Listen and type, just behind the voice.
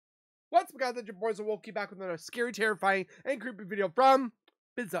What's up, guys? It's your boys Wokey back with another scary, terrifying, and creepy video from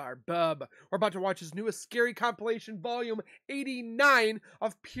Bizarre Bub. We're about to watch his newest scary compilation, volume 89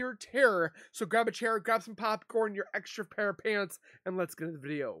 of pure terror. So grab a chair, grab some popcorn, your extra pair of pants, and let's get into the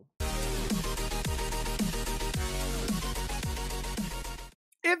video.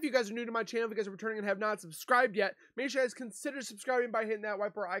 If you guys are new to my channel, if you guys are returning and have not subscribed yet, make sure you guys consider subscribing by hitting that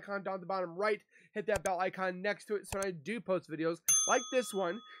white bar icon down at the bottom right. Hit that bell icon next to it so when I do post videos like this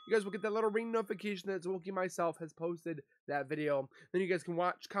one, you guys will get that little ring notification that Wokey myself has posted that video. Then you guys can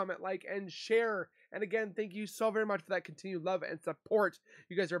watch, comment, like, and share. And again, thank you so very much for that continued love and support.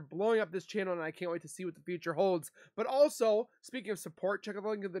 You guys are blowing up this channel, and I can't wait to see what the future holds. But also, speaking of support, check out the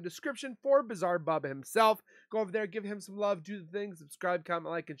link in the description for Bizarre Bub himself. Go over there, give him some love, do the things, subscribe,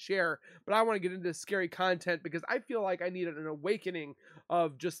 comment, like, and share. But I want to get into scary content because I feel like I need an awakening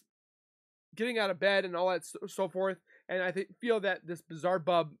of just getting out of bed and all that so forth. And I feel that this Bizarre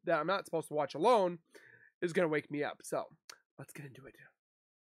Bub that I'm not supposed to watch alone is going to wake me up. So let's get into it.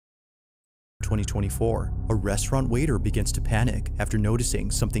 2024, a restaurant waiter begins to panic after noticing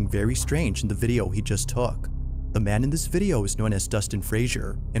something very strange in the video he just took. The man in this video is known as Dustin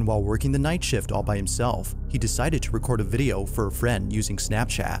Frazier, and while working the night shift all by himself, he decided to record a video for a friend using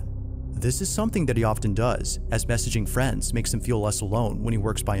Snapchat. This is something that he often does, as messaging friends makes him feel less alone when he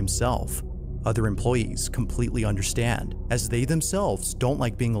works by himself. Other employees completely understand, as they themselves don't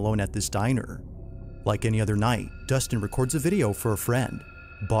like being alone at this diner. Like any other night, Dustin records a video for a friend,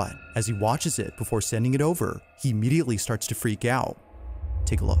 but as he watches it before sending it over, he immediately starts to freak out.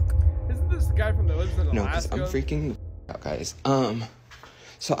 Take a look. Isn't this the guy from the lives in Alaska? No, because I'm freaking out, guys.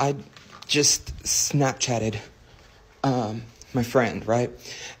 So I just Snapchatted my friend, right?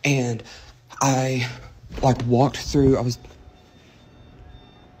 And I walked through, and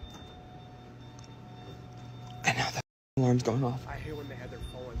now the alarm's going off. I hate when they had their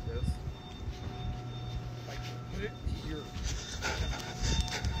phone like this. Like, put it here.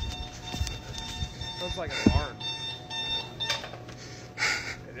 Sounds like an alarm.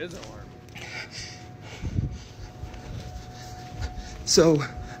 It is an alarm. So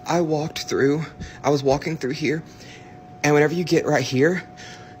I was walking through here, and whenever you get right here,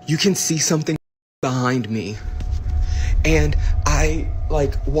 you can see something behind me. And I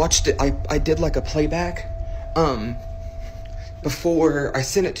watched it, I did like a playback before I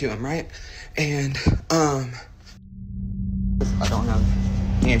sent it to him, right? And I don't have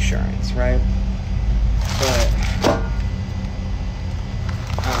insurance, right? But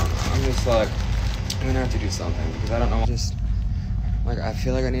I'm just like, I'm gonna have to do something because I don't know, just I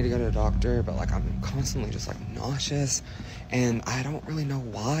feel like I need to go to the doctor, but I'm constantly just nauseous, and I don't really know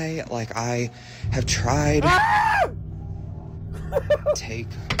why. I have tried to take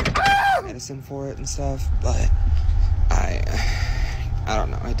medicine for it and stuff, but I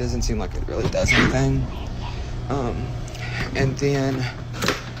don't know. It doesn't seem like it really does anything. And then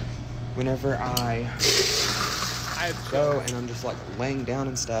whenever I go and I'm just laying down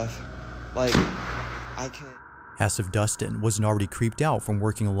and stuff, I can. As if Dustin wasn't already creeped out from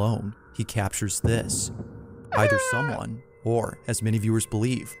working alone, he captures this. Either someone, or as many viewers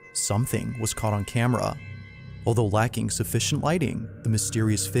believe, something was caught on camera. Although lacking sufficient lighting, the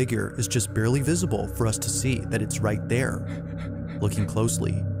mysterious figure is just barely visible for us to see that it's right there. Looking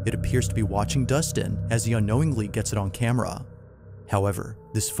closely, it appears to be watching Dustin as he unknowingly gets it on camera. However,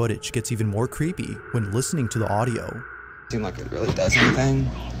 this footage gets even more creepy when listening to the audio. Seem like it really does anything.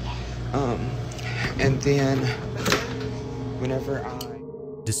 And then whenever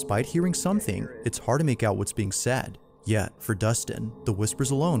Despite hearing something, it's hard to make out what's being said. Yet, for Dustin, the whispers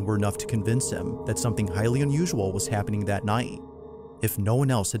alone were enough to convince him that something highly unusual was happening that night. If no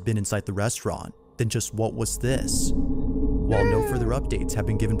one else had been inside the restaurant, then just what was this? While no further updates have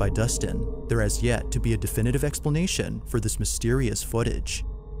been given by Dustin, there has yet to be a definitive explanation for this mysterious footage.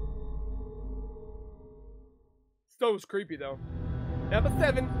 Still was creepy though. Number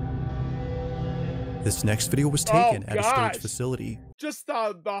 7. This next video was taken at a storage facility. Just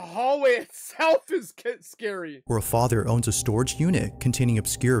the hallway itself is scary. Where a father owns a storage unit containing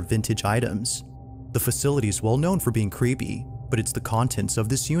obscure vintage items. The facility is well known for being creepy, but it's the contents of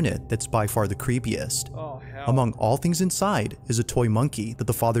this unit that's by far the creepiest. Oh, hell. Among all things inside is a toy monkey that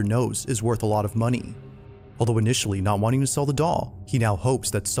the father knows is worth a lot of money. Although initially not wanting to sell the doll, he now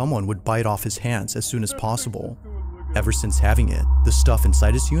hopes that someone would buy it off his hands as soon as possible. Ever since having it, the stuff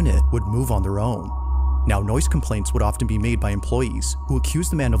inside his unit would move on their own. Now, noise complaints would often be made by employees who accuse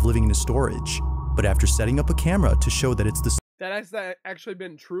the man of living in his storage, but after setting up a camera to show that it's the that has actually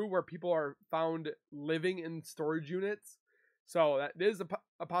been true where people are found living in storage units, so that is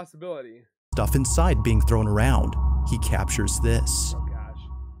a possibility. Stuff inside being thrown around, he captures this. Oh gosh.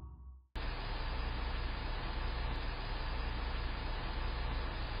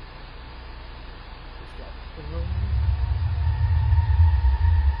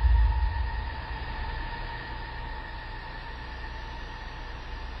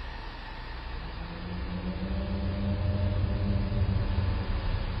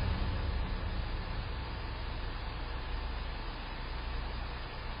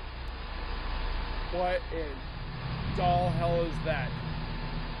 What in doll hell is that?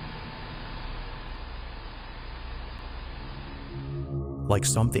 Like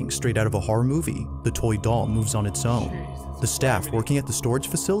something straight out of a horror movie, the toy doll moves on its own. Jesus The staff Christ. working at the storage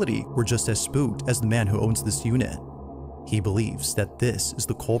facility were just as spooked as the man who owns this unit. He believes that this is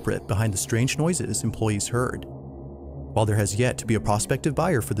the culprit behind the strange noises employees heard. While there has yet to be a prospective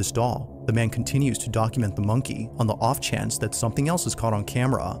buyer for this doll, the man continues to document the monkey on the off chance that something else is caught on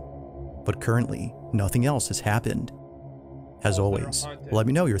camera. But currently, nothing else has happened. As always, let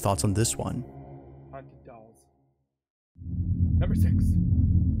me know your thoughts on this one. Haunted dolls. Number 6.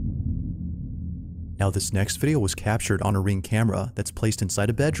 Now this next video was captured on a Ring camera that's placed inside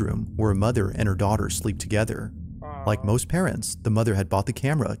a bedroom where a mother and her daughter sleep together. Like most parents, the mother had bought the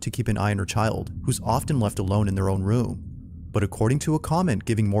camera to keep an eye on her child, who's often left alone in their own room. But according to a comment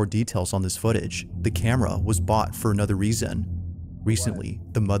giving more details on this footage, the camera was bought for another reason. Recently,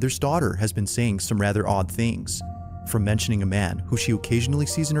 the mother's daughter has been saying some rather odd things, from mentioning a man who she occasionally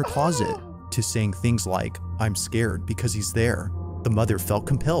sees in her closet, to saying things like, "I'm scared because he's there." The mother felt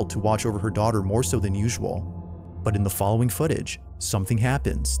compelled to watch over her daughter more so than usual. But in the following footage, something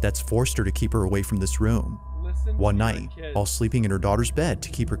happens that's forced her to keep her away from this room. One night, while sleeping in her daughter's bed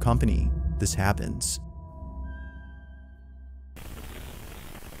to keep her company, this happens.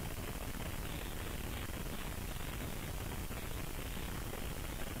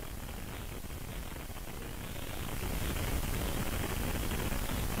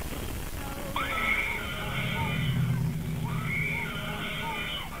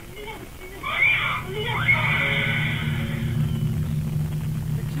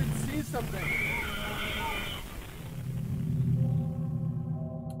 The kid sees something.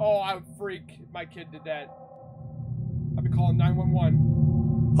 Oh, I would freak if my kid did that. I'd be calling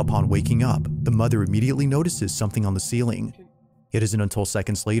 911. Upon waking up, the mother immediately notices something on the ceiling. It isn't until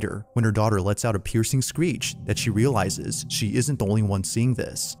seconds later, when her daughter lets out a piercing screech, that she realizes she isn't the only one seeing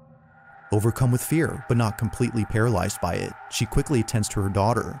this. Overcome with fear, but not completely paralyzed by it, she quickly attends to her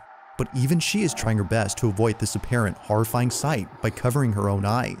daughter. But even she is trying her best to avoid this apparent horrifying sight by covering her own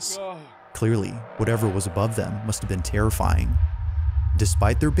eyes. Ugh. Clearly, whatever was above them must have been terrifying.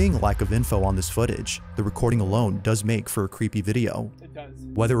 Despite there being a lack of info on this footage, the recording alone does make for a creepy video. It does.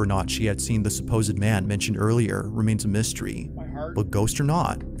 Whether or not she had seen the supposed man mentioned earlier remains a mystery. My heart. But ghost or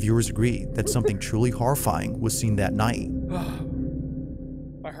not, viewers agree that something truly horrifying was seen that night.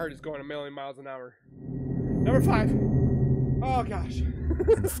 My heart is going a million miles an hour. Number 5. Oh gosh.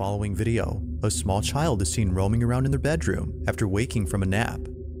 In the following video, a small child is seen roaming around in their bedroom after waking from a nap.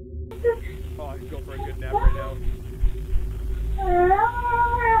 Oh, I could go for a good nap right now.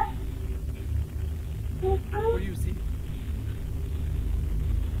 What do you see?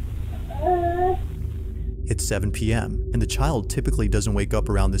 It's 7 p.m., and the child typically doesn't wake up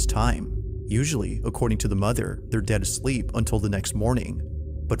around this time. Usually, according to the mother, they're dead asleep until the next morning.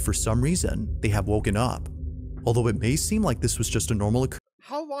 But for some reason, they have woken up. Although it may seem like this was just a normal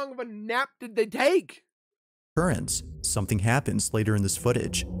How long of a nap did they take? occurrence, something happens later in this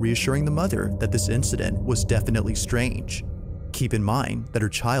footage, reassuring the mother that this incident was definitely strange. Keep in mind that her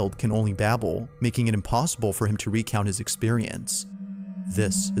child can only babble, making it impossible for him to recount his experience.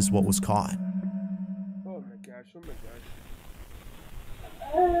 This is what was caught. Oh my gosh, oh my gosh.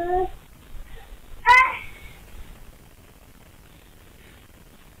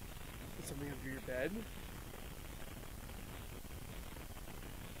 Is something under your bed?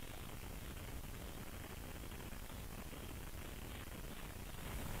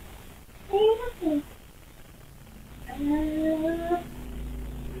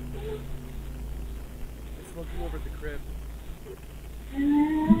 It's looking over at the crib.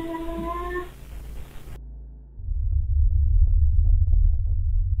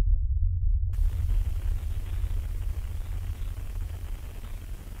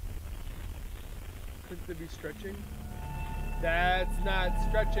 Could they be stretching? That's not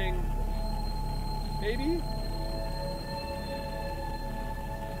stretching. Maybe?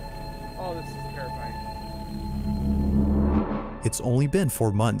 Oh, this is terrifying. It's only been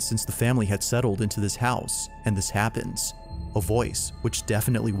 4 months since the family had settled into this house, and this happens. A voice, which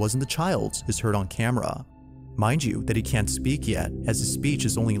definitely wasn't the child's, is heard on camera. Mind you that he can't speak yet, as his speech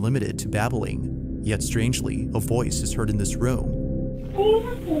is only limited to babbling. Yet strangely, a voice is heard in this room.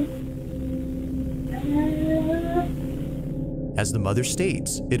 As the mother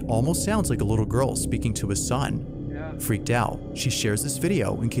states, it almost sounds like a little girl speaking to his son. Yeah. Freaked out, she shares this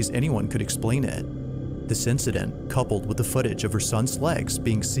video in case anyone could explain it. This incident, coupled with the footage of her son's legs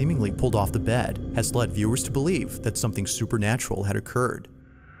being seemingly pulled off the bed, has led viewers to believe that something supernatural had occurred.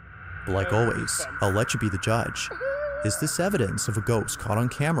 But like always, I'll let you be the judge. Is this evidence of a ghost caught on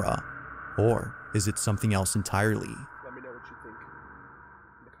camera? Or is it something else entirely? Let me know what you think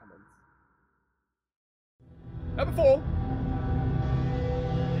in the comments. Number 4.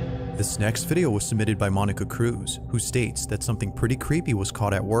 This next video was submitted by Monica Cruz, who states that something pretty creepy was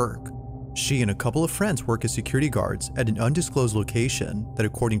caught at work. She and a couple of friends work as security guards at an undisclosed location that,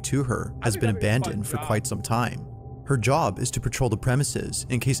 according to her, has been abandoned for quite some time. Her job is to patrol the premises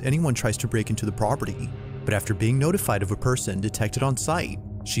in case anyone tries to break into the property. But after being notified of a person detected on site,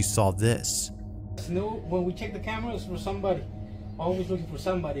 she saw this. No, when we check the cameras for somebody, always looking for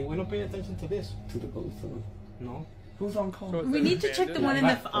somebody. We don't pay attention to this. To the ghost. No. Who's on call? We need to check the one in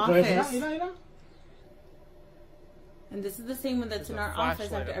the office. And this is the same one that's in our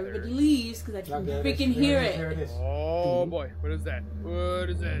office after everybody leaves because I can freaking hear it. There it is. Oh boy, what is that? What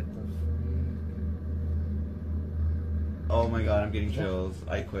is it? Oh my god, I'm getting chills.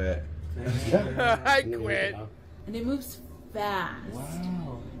 I quit. I quit. And it moves fast.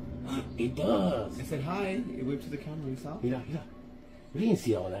 Wow. It does. I said hi. It waved to the camera. You saw? Mira. We didn't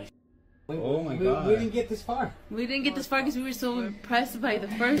see all that. Oh my god. We didn't get this far. We didn't get this far because we were so impressed by the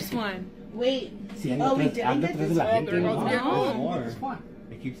first one. Wait. Sí, Oh, we didn't get this far? Oh, there it goes again. Oh. More. This far.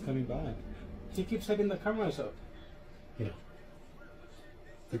 It keeps coming back. She keeps setting the cameras up. Mira.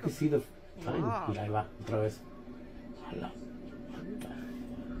 You can see the time. Wow. Mira, ahí va. Otra vez. Hala.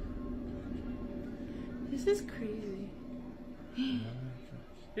 This is crazy.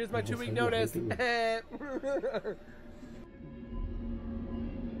 Here's my 2-week notice.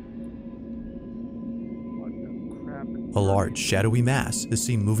 A large, shadowy mass is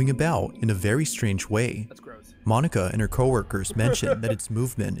seen moving about in a very strange way. That's gross. Monica and her coworkers mention that its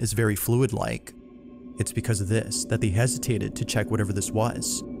movement is very fluid-like. It's because of this that they hesitated to check whatever this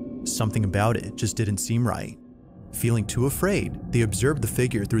was. Something about it just didn't seem right. Feeling too afraid, they observed the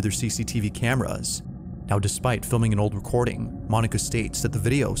figure through their CCTV cameras. Now, despite filming an old recording, Monica states that the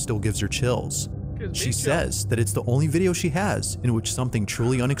video still gives her chills. She says that it's the only video she has in which something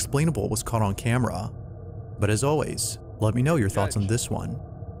truly unexplainable was caught on camera. But as always, let me know your thoughts on this one.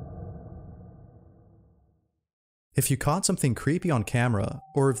 If you caught something creepy on camera,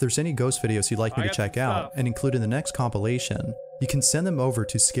 or if there's any ghost videos you'd like me to check out and include in the next compilation, you can send them over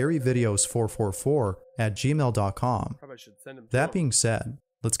to scaryvideos444@gmail.com. Probably should send him. That being said,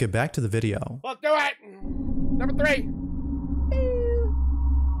 let's get back to the video. Let's do it. Number 3.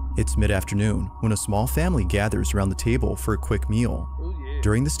 It's mid-afternoon when a small family gathers around the table for a quick meal. Oh yeah.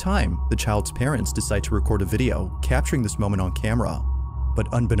 During this time, the child's parents decide to record a video capturing this moment on camera.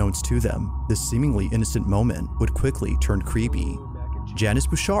 But unbeknownst to them, this seemingly innocent moment would quickly turn creepy. Janice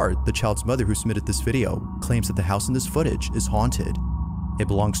Bouchard, the child's mother who submitted this video, claims that the house in this footage is haunted. It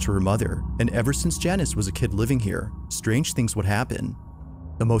belongs to her mother, and ever since Janice was a kid living here, strange things would happen.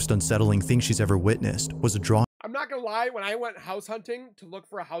 The most unsettling thing she's ever witnessed was a drawing. I'm not gonna lie, when I went house hunting to look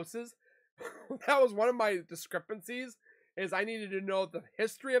for houses, that was one of my discrepancies, is I needed to know the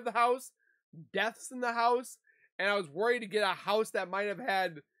history of the house, deaths in the house, and I was worried to get a house that might have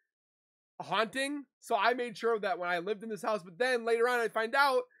had a haunting, so I made sure that when I lived in this house, but then later on I find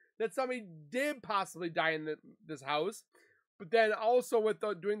out that somebody did possibly die in this house, but then also with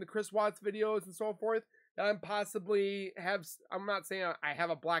doing the Chris Watts videos and so forth, that I'm not saying I have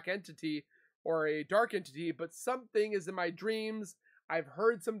a black entity or a dark entity, but something is in my dreams. I've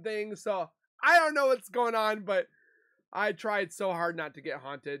heard some things, so I don't know what's going on, but I tried so hard not to get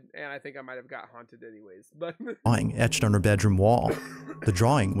haunted, and I think I might have got haunted anyways. But drawing etched on her bedroom wall. The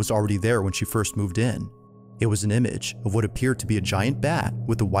drawing was already there when she first moved in. It was an image of what appeared to be a giant bat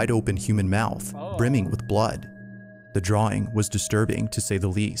with a wide open human mouth, brimming with blood. The drawing was disturbing to say the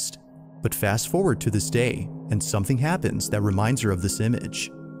least. But fast forward to this day, and something happens that reminds her of this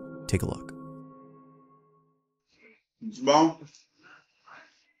image. Take a look. It's bon?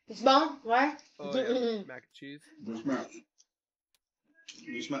 C'est bon? Ouais? oh, yeah, mac and cheese. Doucement.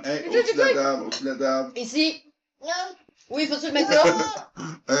 Doucement. Hey, au-dessus de la table, au-dessus de la table. Ici. Oui, faut-tu le mettre là?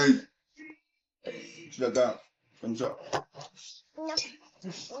 Hey. Au-dessus de la table. Comme ça.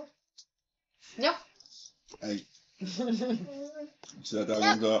 Non. Hey. Au-dessus de la table,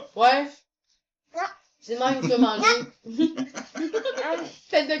 comme ça. Ouais. C'est le même que tu as mangé.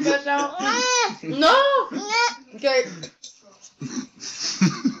 Tête de cochon. Non! Ok.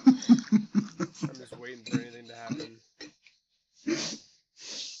 I'm just waiting for anything to happen.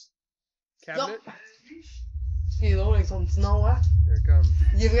 Cabinet? C'est drôle avec son petit nom, hein? Here it comes.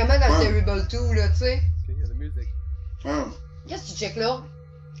 Il est vraiment dans Terrible 2, là, tu sais. Can you hear the music? Ah. Qu'est-ce que tu checkes là?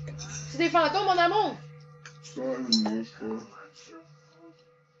 C'est des fantômes, mon amour! C'est pas une mouche, quoi.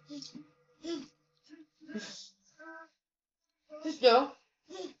 Qu'est-ce qu'il y a?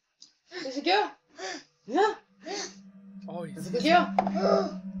 Qu'est-ce qu'il y a? Là? Oh, Qu'est-ce qu'il y a?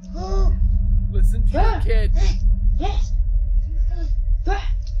 Listen to your kid. Yes.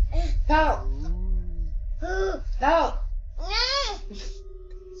 Help. Help.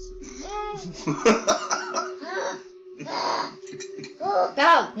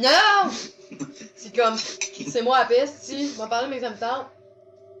 Help. Non. C'est comme, c'est moi la piste, si. Je vais parler, mais ça me tente.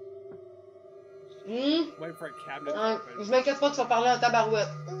 Wait for a cabinet. Je m'inquiète pas que tu vas parler en tabarouette.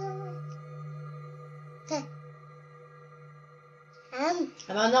 Ah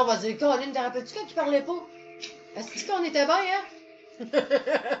ben non, on va dire, Colin, te rappelles-tu quand tu parlais pas? Est-ce qu'on était bien, hein?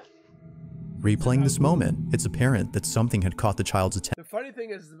 Replaying this moment, it's apparent that something had caught the child's attention. The funny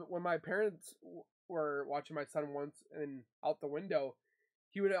thing is, when my parents were watching my son once and out the window,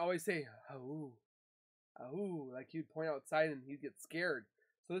 he would always say, "Ahoo, ahoo," like he'd point outside and he'd get scared.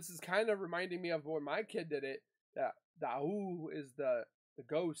 So this is kind of reminding me of when my kid did it. That the ahoo is the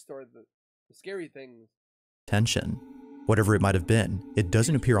ghost or the scary things. Whatever it might have been, it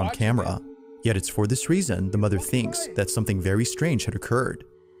doesn't appear on camera. Yet it's for this reason the mother thinks that something very strange had occurred.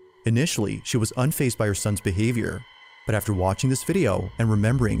 Initially, she was unfazed by her son's behavior, but after watching this video and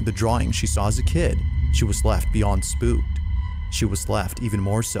remembering the drawing she saw as a kid, she was left beyond spooked. She was left even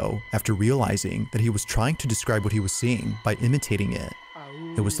more so after realizing that he was trying to describe what he was seeing by imitating it.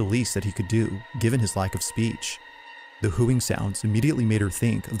 It was the least that he could do, given his lack of speech. The hooing sounds immediately made her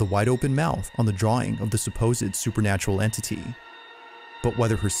think of the wide open mouth on the drawing of the supposed supernatural entity. But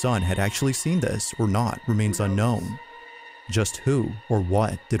whether her son had actually seen this or not remains unknown. Just who or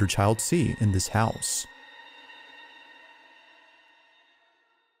what did her child see in this house?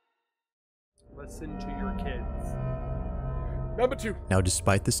 Listen to your kids. Number 2. Now,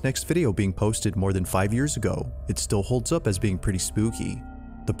 despite this next video being posted more than 5 years ago, it still holds up as being pretty spooky.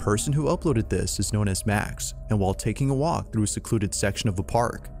 The person who uploaded this is known as Max, and while taking a walk through a secluded section of the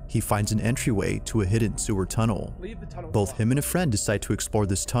park, he finds an entryway to a hidden sewer tunnel. Both him and a friend decide to explore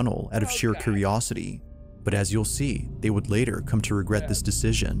this tunnel out of sheer curiosity, but as you'll see, they would later come to regret this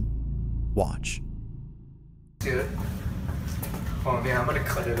decision. Watch. Dude. Oh man, I'm gonna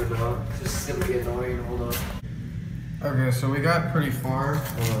cut it out. This is gonna be annoying. Hold on. Okay, so we got pretty far.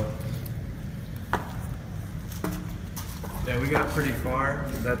 Yeah, we got pretty far.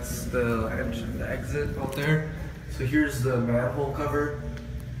 That's the exit out there. So here's the manhole cover.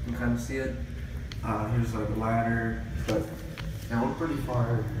 You can kind of see it. Here's like a ladder, but yeah, we're pretty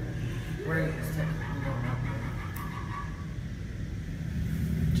far. We're gonna just take it going up there.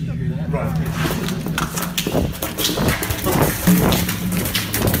 Did you hear that? Right.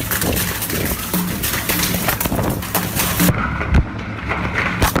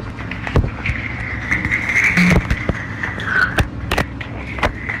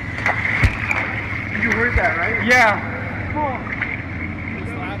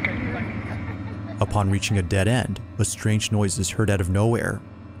 Upon reaching a dead end, a strange noise is heard out of nowhere.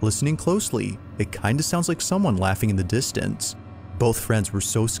 Listening closely, it kinda sounds like someone laughing in the distance. Both friends were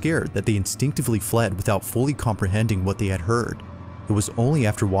so scared that they instinctively fled without fully comprehending what they had heard. It was only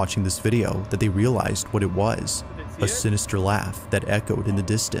after watching this video that they realized what it was, a sinister laugh that echoed in the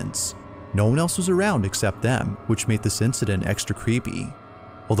distance. No one else was around except them, which made this incident extra creepy.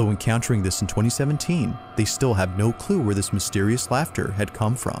 Although encountering this in 2017, they still have no clue where this mysterious laughter had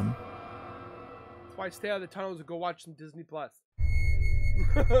come from. That's why I stay out of the tunnels and go watch some Disney Plus.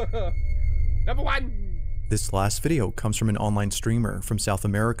 Number 1. This last video comes from an online streamer from South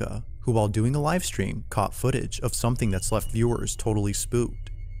America, who while doing a live stream caught footage of something that's left viewers totally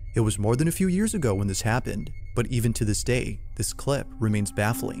spooked. It was more than a few years ago when this happened, but even to this day, this clip remains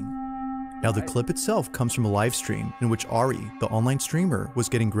baffling. Now the clip itself comes from a live stream in which Ari, the online streamer, was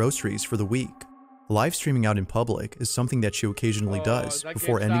getting groceries for the week. Live streaming out in public is something that she occasionally does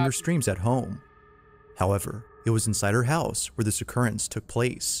before ending her streams at home. However, it was inside her house where this occurrence took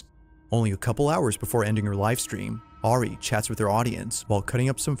place. Only a couple hours before ending her live stream, Ari chats with her audience while cutting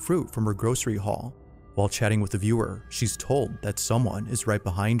up some fruit from her grocery haul. While chatting with the viewer, she's told that someone is right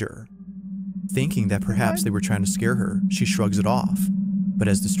behind her. Thinking that perhaps they were trying to scare her, she shrugs it off. But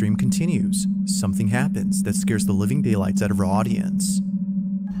as the stream continues, something happens that scares the living daylights out of her audience.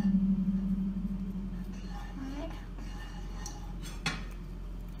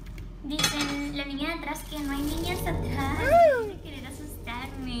 Dicen, la niña de atrás que no hay niñas atrás, de querer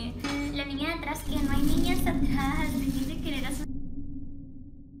asustarme. La niña de atrás que no hay niñas atrás, de querer asustarme.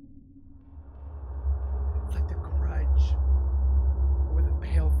 Like the Grudge, with a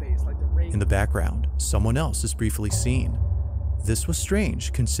pale face, like the rain. In the background, someone else is briefly seen. This was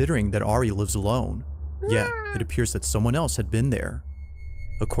strange considering that Ari lives alone, yet it appears that someone else had been there.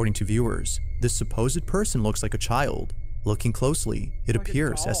 According to viewers, this supposed person looks like a child. Looking closely, it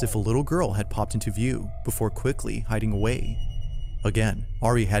appears as if a little girl had popped into view before quickly hiding away. Again,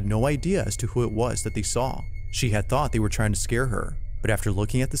 Ari had no idea as to who it was that they saw. She had thought they were trying to scare her, but after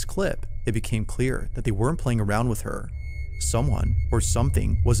looking at this clip, it became clear that they weren't playing around with her. Someone or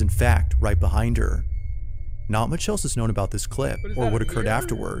something was in fact right behind her. Not much else is known about this clip or what occurred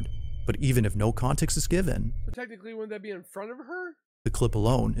afterward, but even if no context is given, so technically wouldn't that be in front of her? The clip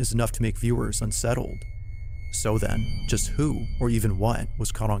alone is enough to make viewers unsettled. So then, just who or even what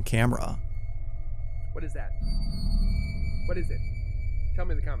was caught on camera? What is that? What is it? Tell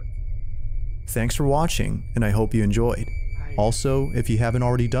me in the comments. Thanks for watching, and I hope you enjoyed. Also, if you haven't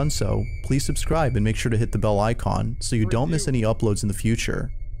already done so, please subscribe and make sure to hit the bell icon so you don't miss any uploads in the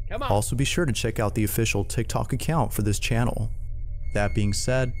future. Also be sure to check out the official TikTok account for this channel. That being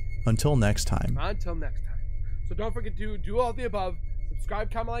said, until next time. Until next time. So don't forget to do all the above.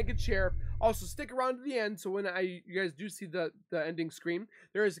 Subscribe, comment, like, and share. Also, stick around to the end so when you guys do see the ending screen,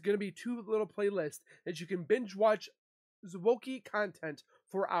 there is going to be 2 little playlists that you can binge watch Zwoki content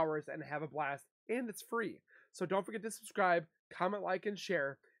for hours and have a blast, and it's free. So don't forget to subscribe, comment, like, and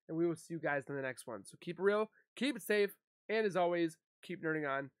share, and we will see you guys in the next one. So keep it real, keep it safe, and as always, keep nerding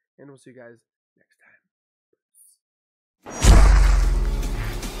on, and we'll see you guys